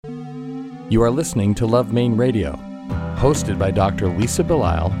You are listening to Love Maine Radio, hosted by Dr. Lisa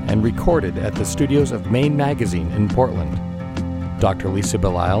Belisle and recorded at the studios of Maine Magazine in Portland. Dr. Lisa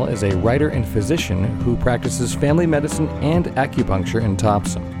Belisle is a writer and physician who practices family medicine and acupuncture in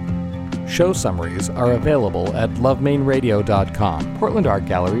Topsom. Show summaries are available at lovemaineradio.com. Portland Art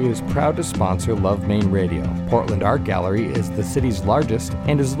Gallery is proud to sponsor Love Maine Radio. Portland Art Gallery is the city's largest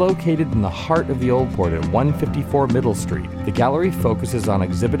and is located in the heart of the Old Port at 154 Middle Street. The gallery focuses on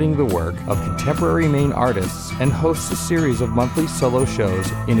exhibiting the work of contemporary Maine artists and hosts a series of monthly solo shows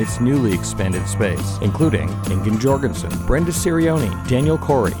in its newly expanded space, including Ingun Jorgensen, Brenda Sirioni, Daniel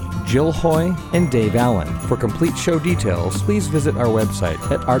Corey, Jill Hoy, and Dave Allen. For complete show details, please visit our website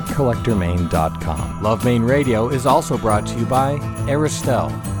at artcollectormaine.com. Love Maine Radio is also brought to you by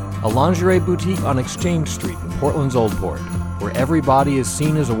Aristelle, a lingerie boutique on Exchange Street in Portland's Old Port, where every body is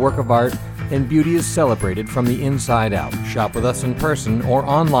seen as a work of art and beauty is celebrated from the inside out. Shop with us in person or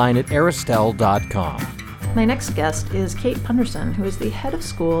online at aristelle.com. My next guest is Kate Punderson, who is the head of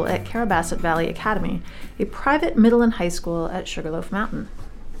school at Carrabassett Valley Academy, a private middle and high school at Sugarloaf Mountain.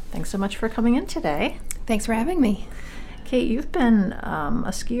 Thanks so much for coming in today. Thanks for having me. Kate, you've been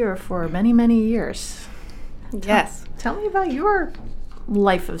a skier for many, many years. Yes. Tell me about your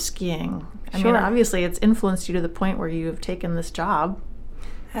life of skiing. I Sure. mean, obviously it's influenced you to the point where you've taken this job.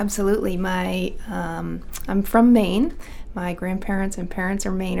 Absolutely. I'm from Maine. My grandparents and parents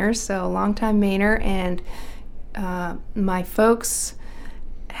are Mainers, so a longtime Mainer, and my folks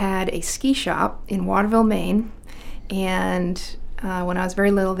had a ski shop in Waterville, Maine, and when I was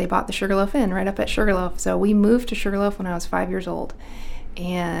very little, they bought the Sugarloaf Inn right up at Sugarloaf. So we moved to Sugarloaf when I was 5 years old,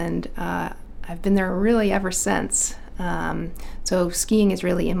 and I've been there really ever since. So skiing is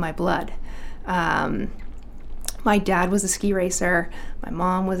really in my blood. My dad was a ski racer, my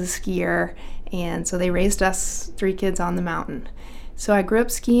mom was a skier, and so they raised us 3 kids on the mountain. So I grew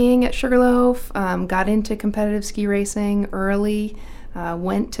up skiing at Sugarloaf, got into competitive ski racing early,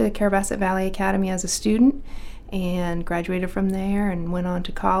 went to Carrabassett Valley Academy as a student, and graduated from there and went on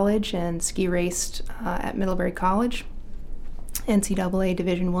to college and ski raced at Middlebury College, NCAA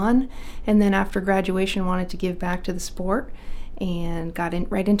Division I, and then after graduation wanted to give back to the sport and got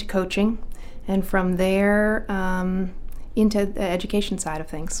right into coaching, and from there into the education side of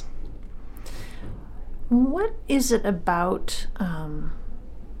things. What is it about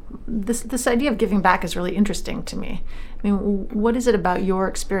this idea of giving back is really interesting to me. I mean, what is it about your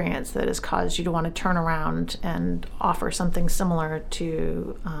experience that has caused you to want to turn around and offer something similar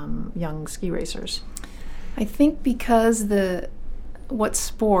to young ski racers? I think because what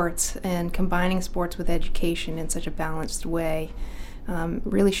sports and combining sports with education in such a balanced way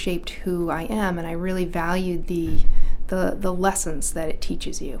really shaped who I am, and I really valued the lessons that it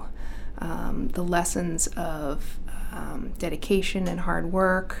teaches you, the lessons of dedication and hard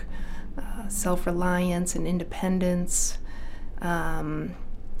work, self-reliance and independence, and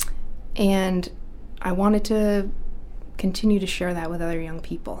I wanted to continue to share that with other young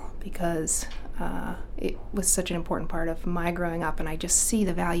people because it was such an important part of my growing up, and I just see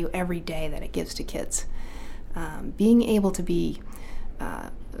the value every day that it gives to kids. Being able to be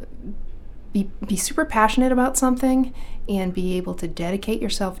super passionate about something and be able to dedicate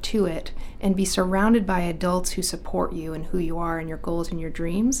yourself to it and be surrounded by adults who support you and who you are and your goals and your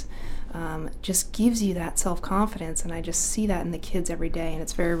dreams just gives you that self-confidence, and I just see that in the kids every day, and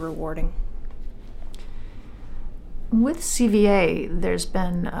it's very rewarding. With CVA, there's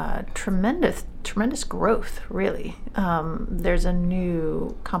been tremendous growth, really. There's a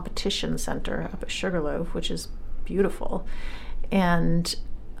new competition center up at Sugarloaf, which is beautiful, and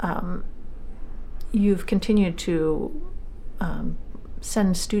you've continued to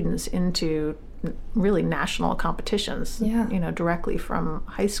send students into really national competitions, directly from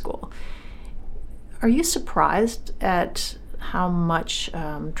high school. Are you surprised at how much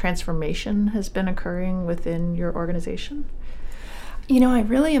transformation has been occurring within your organization? I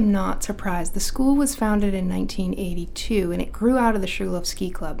really am not surprised. The school was founded in 1982, and it grew out of the Sugarloaf Ski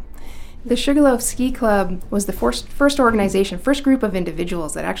Club. The Sugarloaf Ski Club was the first organization, first group of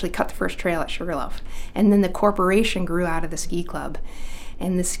individuals that actually cut the first trail at Sugarloaf. And then the corporation grew out of the ski club.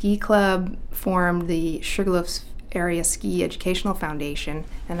 And the ski club formed the Sugarloaf Area Ski Educational Foundation,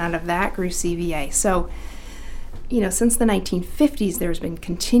 and out of that grew CVA. So, since the 1950s, there's been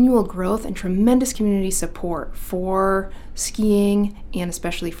continual growth and tremendous community support for skiing and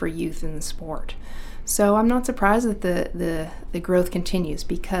especially for youth in the sport. So I'm not surprised that the growth continues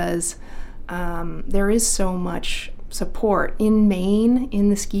because there is so much support in Maine, in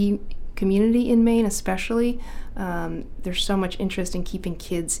the ski community in Maine especially. There's so much interest in keeping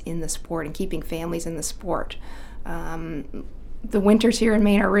kids in the sport and keeping families in the sport. the winters here in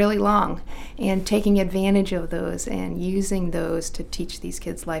Maine are really long, and taking advantage of those and using those to teach these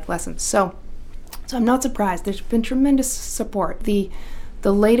kids life lessons. So I'm not surprised. There's been tremendous support. The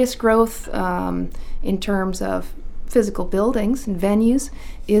latest growth in terms of physical buildings and venues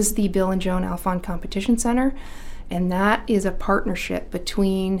is the Bill and Joan Alfond Competition Center, and that is a partnership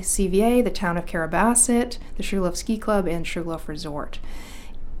between CVA, the town of Carrabassett, the Sugarloaf Ski Club, and Sugarloaf Resort.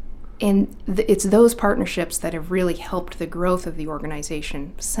 And it's those partnerships that have really helped the growth of the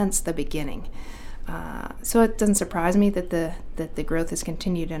organization since the beginning. So it doesn't surprise me that the growth has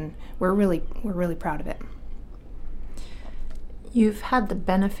continued, and we're really proud of it. You've had the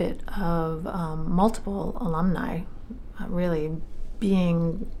benefit of multiple alumni really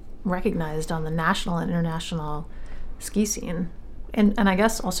being recognized on the national and international ski scene, and I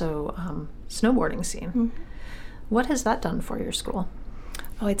guess also snowboarding scene. Mm-hmm. What has that done for your school?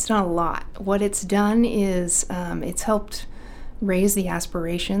 Oh, it's done a lot. What it's done is it's helped raise the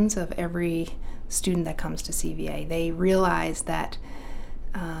aspirations of every student that comes to CVA. They realize that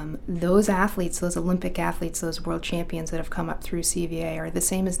those athletes, those Olympic athletes, those world champions that have come up through CVA are the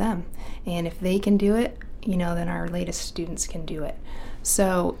same as them. And if they can do it, then our latest students can do it.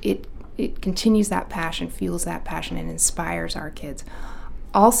 So it continues that passion, fuels that passion, and inspires our kids.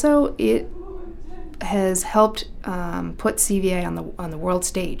 Also, it has helped put CVA on the world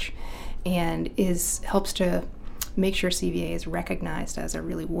stage, and helps to make sure CVA is recognized as a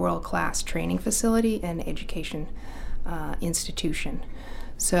really world-class training facility and education institution.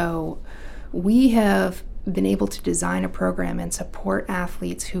 So we have been able to design a program and support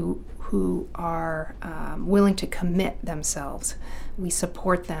athletes who are willing to commit themselves. We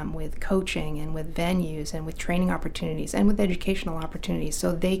support them with coaching and with venues and with training opportunities and with educational opportunities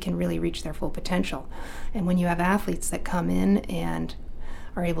so they can really reach their full potential. And when you have athletes that come in and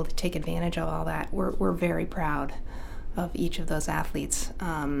are able to take advantage of all that, we're very proud of each of those athletes.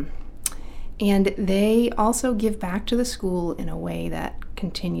 And they also give back to the school in a way that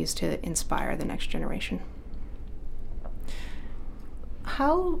continues to inspire the next generation.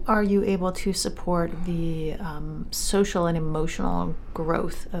 How are you able to support the social and emotional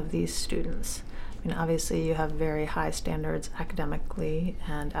growth of these students? I mean, obviously you have very high standards academically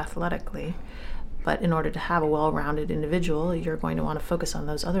and athletically, but in order to have a well-rounded individual, you're going to want to focus on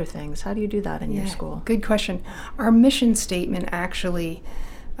those other things. How do you do that in your school? Good question. Our mission statement actually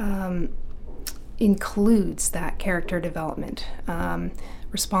includes that character development,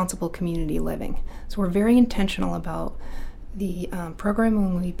 responsible community living. So we're very intentional about the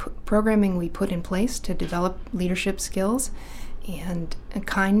programming we put in place to develop leadership skills and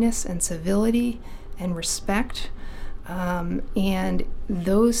kindness and civility and respect. And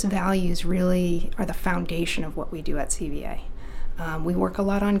those values really are the foundation of what we do at CVA. We work a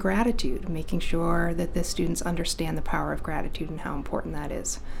lot on gratitude, making sure that the students understand the power of gratitude and how important that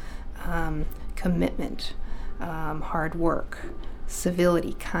is. Commitment, hard work,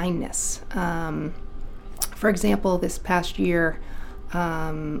 civility, kindness. For example, this past year,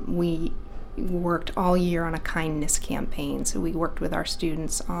 we worked all year on a kindness campaign. So we worked with our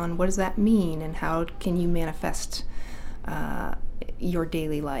students on what does that mean and how can you manifest your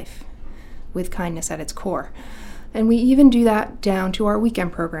daily life with kindness at its core. And we even do that down to our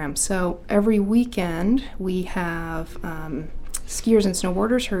weekend program. So every weekend we have skiers and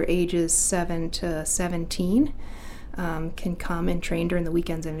snowboarders who are ages 7 to 17 can come and train during the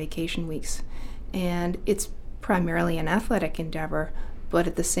weekends and vacation weeks. And it's primarily an athletic endeavor, but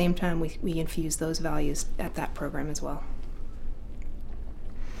at the same time we infuse those values at that program as well.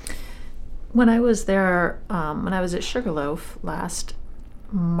 When I was there, when I was at Sugarloaf last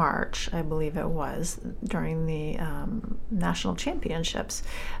March, I believe it was, during the national championships,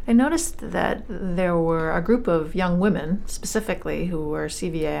 I noticed that there were a group of young women specifically who were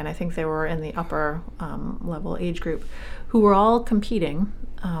CVA, and I think they were in the upper level age group, who were all competing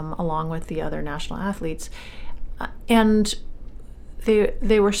along with the other national athletes. And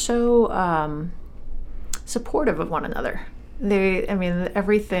they were so supportive of one another.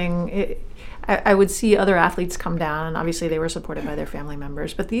 Everything. I would see other athletes come down, and obviously they were supported by their family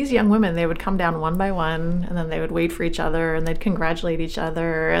members. But these young women, they would come down one by one, and then they would wait for each other, and they'd congratulate each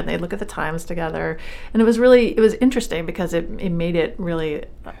other, and they'd look at the times together. And it was interesting because it made it really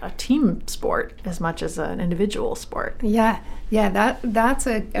a team sport as much as an individual sport. Yeah, that's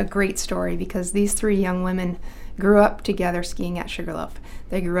a great story because these three young women grew up together skiing at Sugarloaf.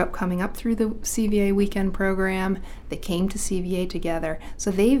 They grew up coming up through the CVA weekend program. They came to CVA together.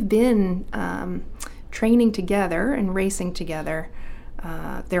 So they've been training together and racing together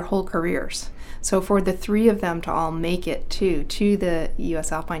their whole careers. So for the three of them to all make it to the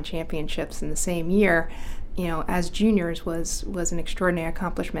U.S. Alpine Championships in the same year, as juniors was an extraordinary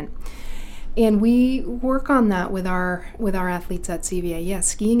accomplishment. And we work on that with our athletes at CVA. Yes,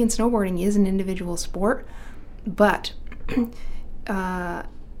 skiing and snowboarding is an individual sport, but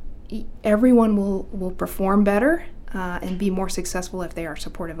everyone will perform better and be more successful if they are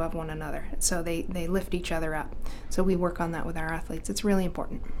supportive of one another. So they lift each other up. So we work on that with our athletes. It's really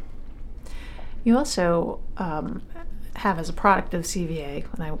important. You also have, as a product of CVA,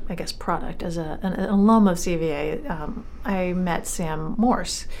 and I guess product, as an alum of CVA, I met Sam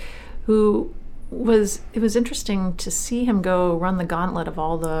Morse, who it was interesting to see him go run the gauntlet of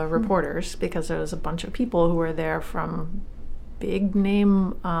all the reporters, because there was a bunch of people who were there from big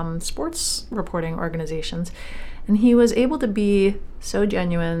name sports reporting organizations, and he was able to be so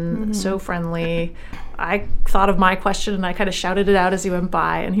genuine, so friendly. I thought of my question and I kind of shouted it out as he went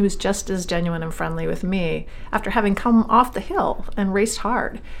by, and he was just as genuine and friendly with me after having come off the hill and raced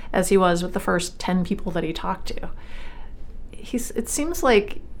hard as he was with the first 10 people that he talked to. It seems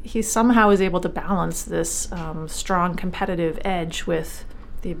like he somehow is able to balance this strong competitive edge with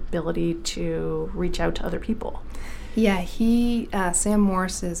the ability to reach out to other people. Yeah, Sam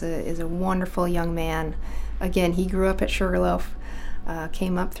Morse is a wonderful young man. Again, he grew up at Sugarloaf,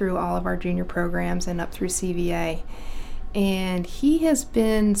 came up through all of our junior programs and up through CVA. And he has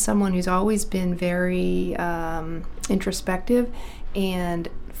been someone who's always been very introspective and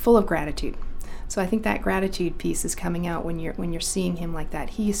full of gratitude. So I think that gratitude piece is coming out when you're seeing him like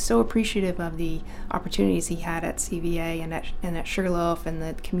that. He's so appreciative of the opportunities he had at CVA and at Sugarloaf and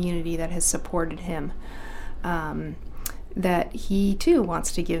the community that has supported him, that he too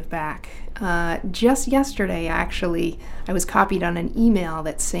wants to give back. Just yesterday, actually, I was copied on an email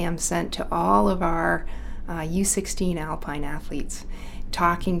that Sam sent to all of our U16 Alpine athletes,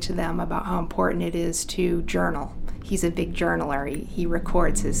 talking to them about how important it is to journal. He's a big journaler. He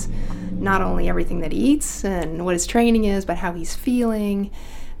records not only everything that he eats and what his training is, but how he's feeling.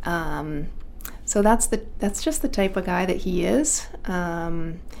 So that's just the type of guy that he is.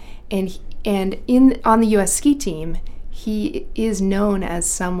 And on the U.S. ski team, he is known as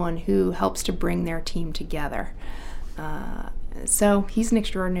someone who helps to bring their team together. So he's an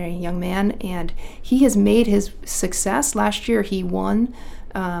extraordinary young man, and he has made his success. Last year he won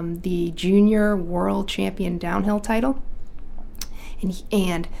the junior world champion downhill title,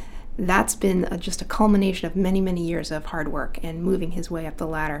 and that's been just a culmination of many, many years of hard work and moving his way up the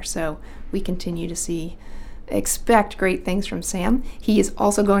ladder. So we continue to expect great things from Sam. He is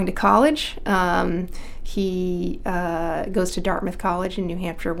also going to college. He goes to Dartmouth College in New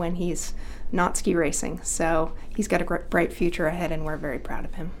Hampshire when he's not ski racing. So he's got a bright future ahead, and we're very proud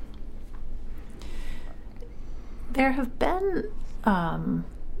of him. There have been,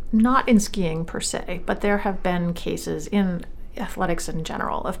 not in skiing per se, but there have been cases in athletics in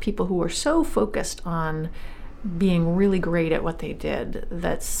general of people who were so focused on being really great at what they did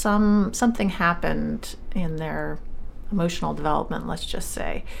that something happened in their emotional development, let's just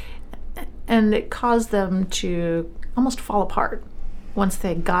say, and it caused them to almost fall apart once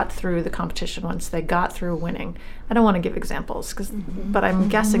they got through the competition, once they got through winning. I don't want to give examples, but I'm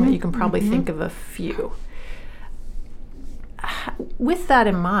guessing that you can probably think of a few. With that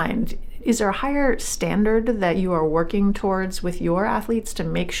in mind, is there a higher standard that you are working towards with your athletes to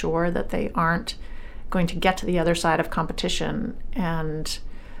make sure that they aren't going to get to the other side of competition and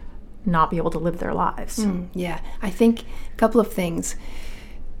not be able to live their lives? Yeah, I think a couple of things.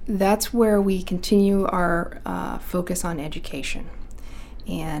 That's where we continue our focus on education.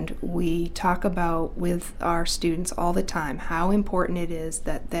 And we talk about with our students all the time how important it is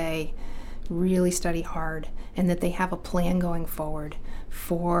that they really study hard and that they have a plan going forward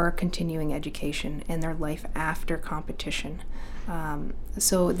for continuing education and their life after competition.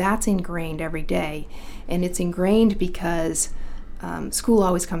 So that's ingrained every day, and it's ingrained because school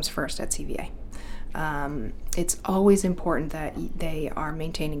always comes first at CVA. It's always important that they are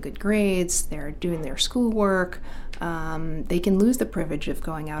maintaining good grades, they're doing their schoolwork. They can lose the privilege of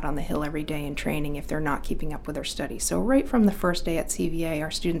going out on the hill every day and training if they're not keeping up with their studies. So right from the first day at CVA,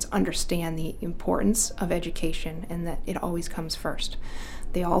 our students understand the importance of education and that it always comes first.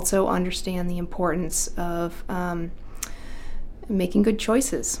 They also understand the importance of making good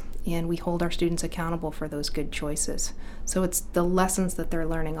choices, and we hold our students accountable for those good choices. So it's the lessons that they're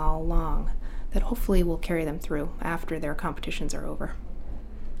learning all along that hopefully will carry them through after their competitions are over.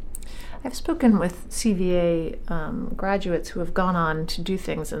 I've spoken with CVA graduates who have gone on to do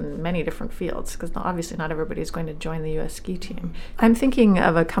things in many different fields, because obviously not everybody is going to join the U.S. ski team. I'm thinking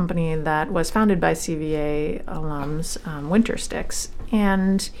of a company that was founded by CVA alums, Winter Sticks,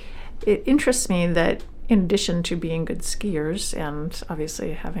 and it interests me that in addition to being good skiers and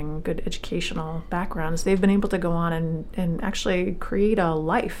obviously having good educational backgrounds, they've been able to go on and actually create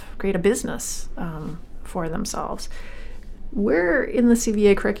a business for themselves. Where in the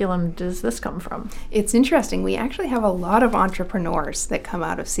CVA curriculum does this come from? It's interesting. We actually have a lot of entrepreneurs that come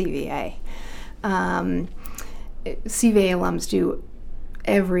out of CVA. CVA alums do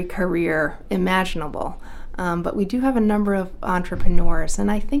every career imaginable, but we do have a number of entrepreneurs, and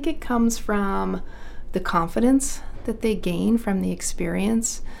I think it comes from the confidence that they gain from the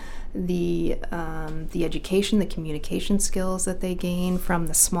experience, the education, the communication skills that they gain from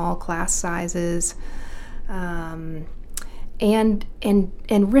the small class sizes, and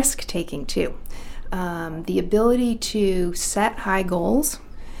risk taking too. The ability to set high goals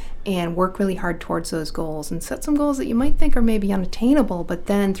and work really hard towards those goals, and set some goals that you might think are maybe unattainable, but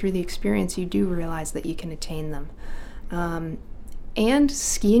then through the experience you do realize that you can attain them. And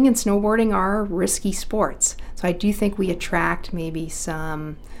skiing and snowboarding are risky sports, so I do think we attract maybe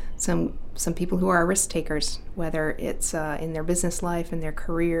some people who are risk takers, whether it's in their business life, in their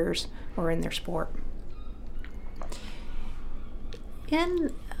careers, or in their sport.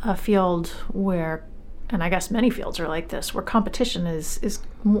 In a field where, and I guess many fields are like this, where competition is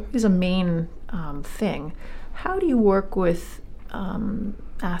a main thing, how do you work with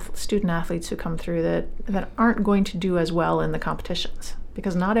student athletes who come through that aren't going to do as well in the competitions?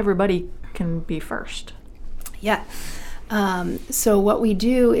 Because not everybody can be first. Yeah. So what we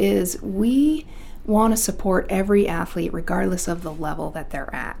do is we want to support every athlete regardless of the level that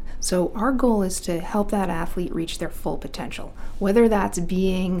they're at. So our goal is to help that athlete reach their full potential, whether that's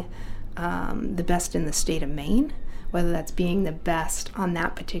being the best in the state of Maine, whether that's being the best on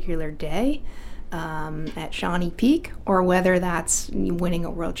that particular day at Shawnee Peak, or whether that's winning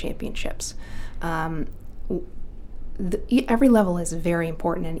a world championships. Every level is very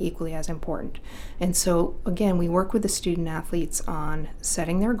important and equally as important. And so, again, we work with the student athletes on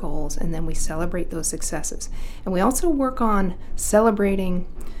setting their goals, and then we celebrate those successes. And we also work on celebrating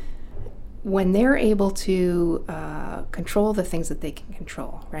when they're able to control the things that they can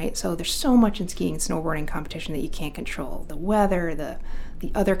control, right? So there's so much in skiing and snowboarding competition that you can't control. The weather, the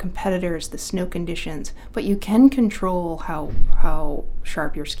other competitors, the snow conditions, but you can control how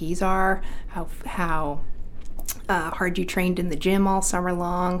sharp your skis are, how hard you trained in the gym all summer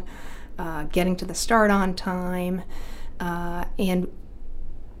long, getting to the start on time,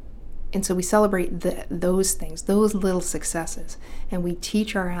 and so we celebrate those things, those little successes, and we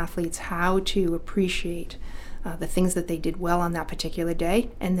teach our athletes how to appreciate the things that they did well on that particular day,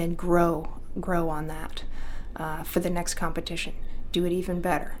 and then grow on that for the next competition. Do it even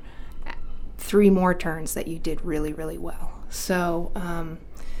better. 3 more turns that you did really, really well. So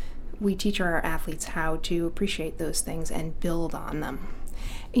we teach our athletes how to appreciate those things and build on them.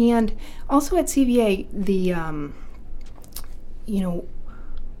 And also at CVA,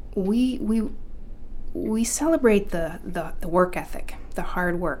 we celebrate the work ethic, the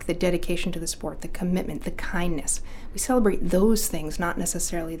hard work, the dedication to the sport, the commitment, the kindness. We celebrate those things, not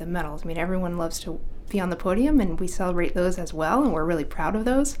necessarily the medals. I mean, everyone loves to be on the podium, and we celebrate those as well, and we're really proud of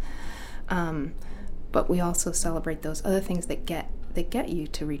those. But we also celebrate those other things that get you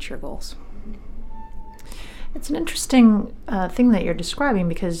to reach your goals. It's an interesting thing that you're describing,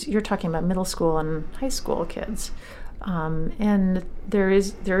 because you're talking about middle school and high school kids. And there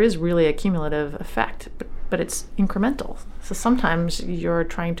is really a cumulative effect, but it's incremental. So sometimes you're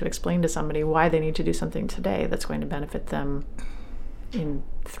trying to explain to somebody why they need to do something today that's going to benefit them in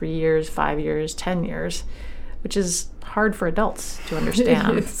 3 years, 5 years, 10 years, which is hard for adults to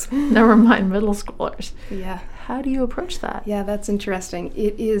understand. Never mind middle schoolers. Yeah. How do you approach that? Yeah, that's interesting.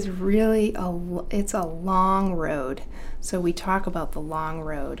 It is really it's a long road. So we talk about the long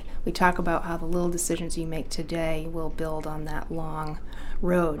road. We talk about how the little decisions you make today will build on that long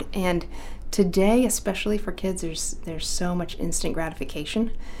road. And today, especially for kids, there's so much instant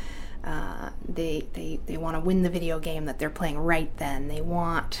gratification. They want to win the video game that they're playing right then. They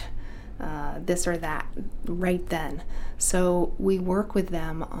want this or that right then. So we work with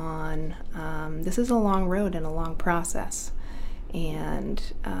them on this is a long road and a long process, and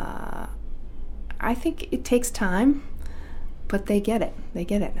I think it takes time, but they get it. They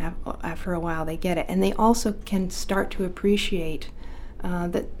get it after a while. They get it, and they also can start to appreciate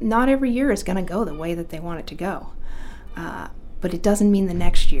that not every year is going to go the way that they want it to go. But it doesn't mean the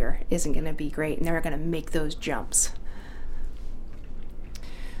next year isn't going to be great, and they're going to make those jumps.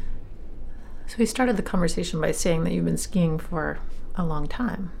 So we started the conversation by saying that you've been skiing for a long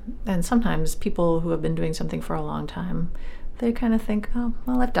time. And sometimes people who have been doing something for a long time, they kind of think, oh,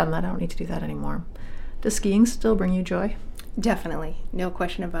 well, I've done that. I don't need to do that anymore. Does skiing still bring you joy? Definitely. No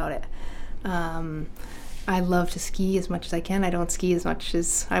question about it. I love to ski as much as I can. I don't ski as much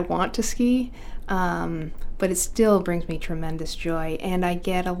as I want to ski, but it still brings me tremendous joy. And I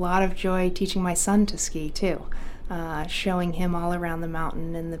get a lot of joy teaching my son to ski too, showing him all around the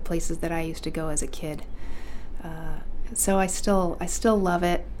mountain and the places that I used to go as a kid. So I still love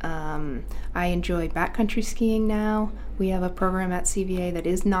it. I enjoy backcountry skiing now. We have a program at CVA that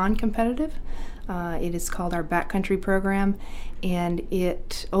is non-competitive. It is called our Backcountry program, and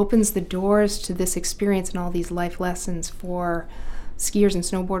it opens the doors to this experience and all these life lessons for skiers and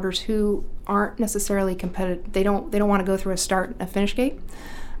snowboarders who aren't necessarily competitive. They don't want to go through a start and a finish gate,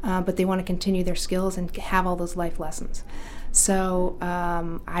 but they want to continue their skills and have all those life lessons. So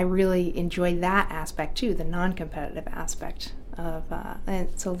I really enjoy that aspect too, the non-competitive aspect of. And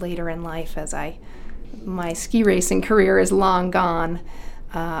so later in life, as my ski racing career is long gone,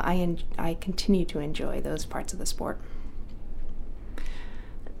 I continue to enjoy those parts of the sport.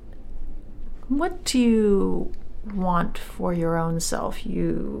 What do you want for your own self?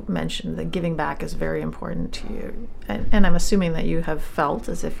 You mentioned that giving back is very important to you, and I'm assuming that you have felt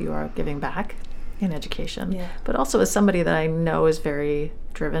as if you are giving back in education, but also as somebody that I know is very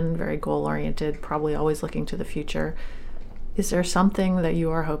driven, very goal-oriented, probably always looking to the future. Is there something that you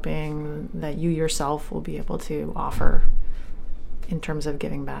are hoping that you yourself will be able to offer in terms of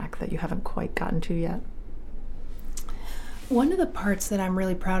giving back that you haven't quite gotten to yet? One of the parts that I'm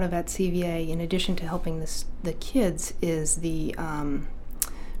really proud of at CVA, in addition to helping the kids, is the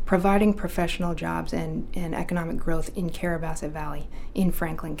providing professional jobs and economic growth in Carrabassett Valley in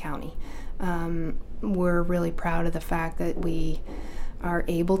Franklin County. We're really proud of the fact that we are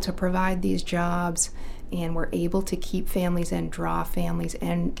able to provide these jobs, and we're able to keep families and draw families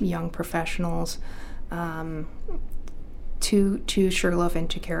and young professionals to Sugarloaf and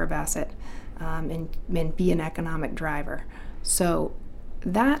to Carrabassett, and be an economic driver. So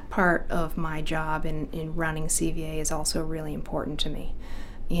that part of my job in running CVA is also really important to me.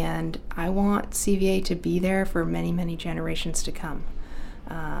 And I want CVA to be there for many, many generations to come,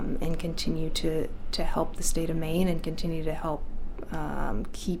 and continue to help the state of Maine and continue to help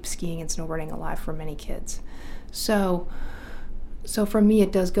keep skiing and snowboarding alive for many kids. So for me,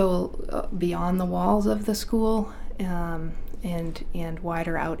 it does go beyond the walls of the school, and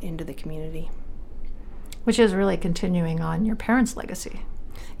wider out into the community. Which is really continuing on your parents' legacy.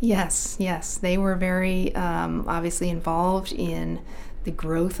 Yes. They were very obviously involved in the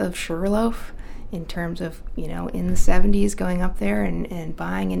growth of Sugarloaf in terms of, in the 70s going up there and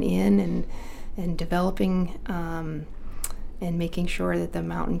buying an inn and developing and making sure that the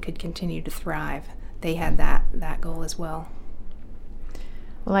mountain could continue to thrive. They had that goal as well.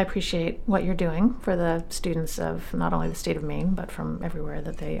 Well, I appreciate what you're doing for the students of not only the state of Maine, but from everywhere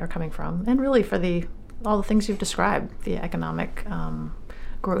that they are coming from, and really for all the things you've described, the economic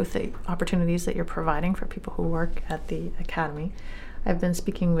growth opportunities that you're providing for people who work at the Academy. I've been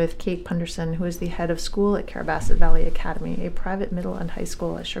speaking with Kate Punderson, who is the head of school at Carrabassett Valley Academy, a private middle and high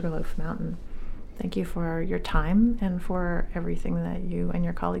school at Sugarloaf Mountain. Thank you for your time and for everything that you and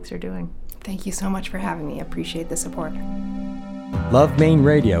your colleagues are doing. Thank you so much for having me. I appreciate the support. Love Maine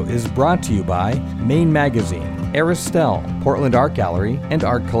Radio is brought to you by Maine Magazine, Aristelle, Portland Art Gallery, and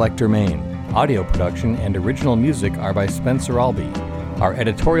Art Collector Maine. Audio production and original music are by Spencer Albee. Our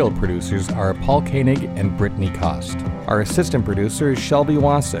editorial producers are Paul Koenig and Brittany Cost. Our assistant producer is Shelby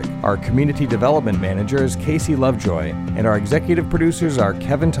Wasick. Our community development manager is Casey Lovejoy. And our executive producers are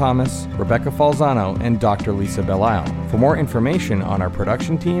Kevin Thomas, Rebecca Falzano, and Dr. Lisa Belisle. For more information on our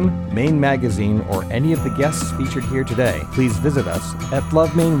production team, Maine Magazine, or any of the guests featured here today, please visit us at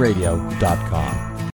lovemaineradio.com.